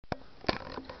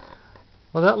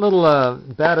Well, that little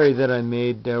battery that I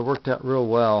made worked out real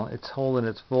well. It's holding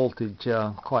its voltage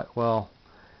quite well,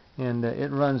 and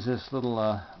it runs this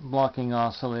little blocking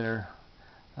oscillator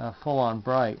full on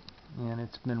bright, and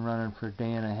it's been running for a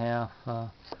day and a half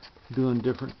doing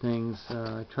different things.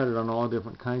 I tried it on all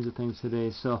different kinds of things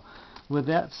today. So with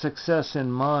that success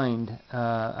in mind,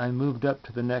 I moved up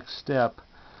to the next step,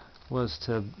 was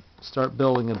to start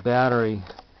building a battery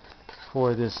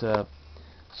for this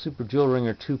Super Joule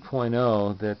Ringer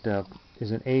 2.0 that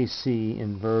is an AC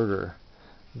inverter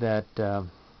that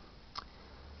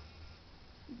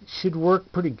should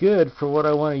work pretty good for what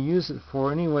I want to use it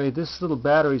for. Anyway, this little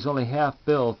battery is only half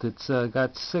built. It's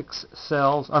got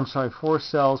 4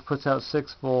 cells, puts out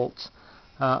 6 volts.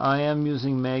 I am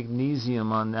using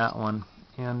magnesium on that one,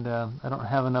 and I don't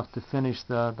have enough to finish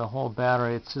the whole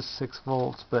battery. It's just 6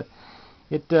 volts, but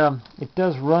it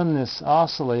does run this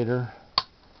oscillator,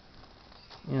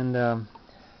 and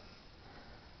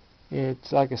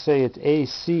it's, like I say, it's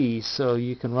AC, so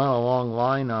you can run a long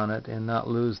line on it and not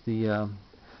lose the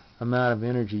amount of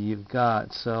energy you've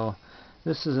got. So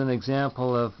this is an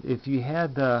example of if you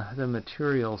had the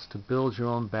materials to build your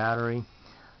own battery,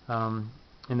 and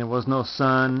there was no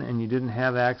sun and you didn't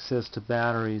have access to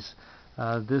batteries,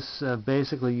 this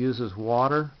basically uses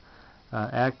water,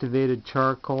 activated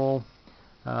charcoal,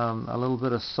 a little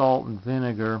bit of salt and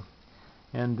vinegar,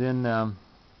 and then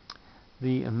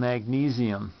the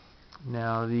magnesium.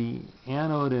 Now the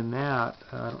anode in that,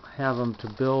 I don't have them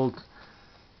to build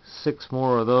 6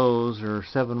 more of those or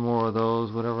 7 more of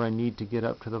those, whatever I need to get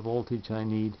up to the voltage I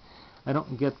need. I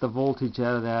don't get the voltage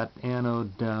out of that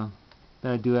anode that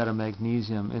I do out of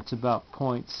magnesium. It's about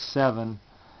 0.7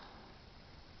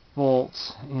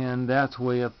 volts, and that's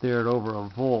way up there at over a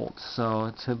volt.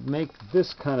 So to make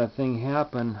this kind of thing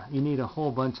happen, you need a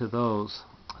whole bunch of those.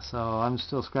 So I'm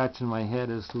still scratching my head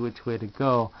as to which way to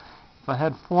go. If I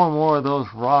had 4 more of those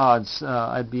rods,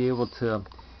 I'd be able to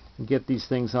get these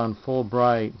things on full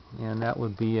bright, and that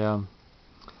would be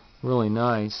really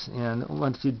nice. And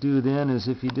what you do then is,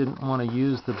 if you didn't want to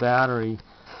use the battery,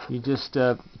 you just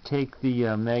take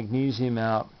the magnesium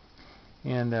out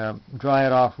and dry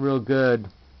it off real good,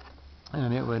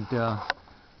 and it would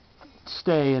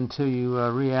stay until you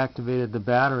reactivated the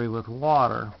battery with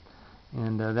water.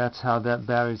 And that's how that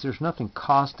batteries. There's nothing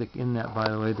caustic in that, by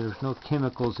the way. There's no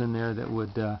chemicals in there that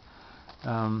would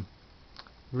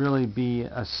really be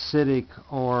acidic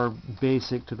or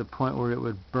basic to the point where it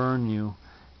would burn you.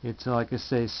 It's, like I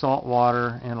say, salt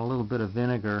water and a little bit of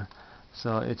vinegar,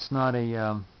 so it's not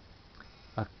a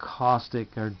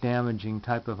caustic or damaging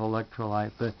type of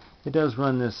electrolyte. But it does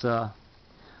run this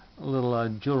little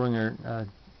Joule Ringer,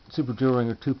 Super Joule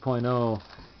Ringer 2.0,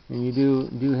 and you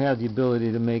do have the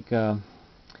ability to make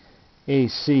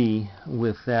AC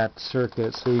with that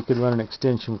circuit, so you could run an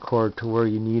extension cord to where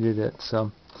you needed it.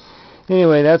 So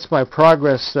anyway, that's my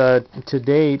progress to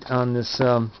date on this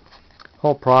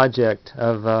whole project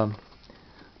of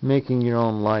making your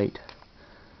own light.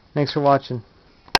 Thanks for watching.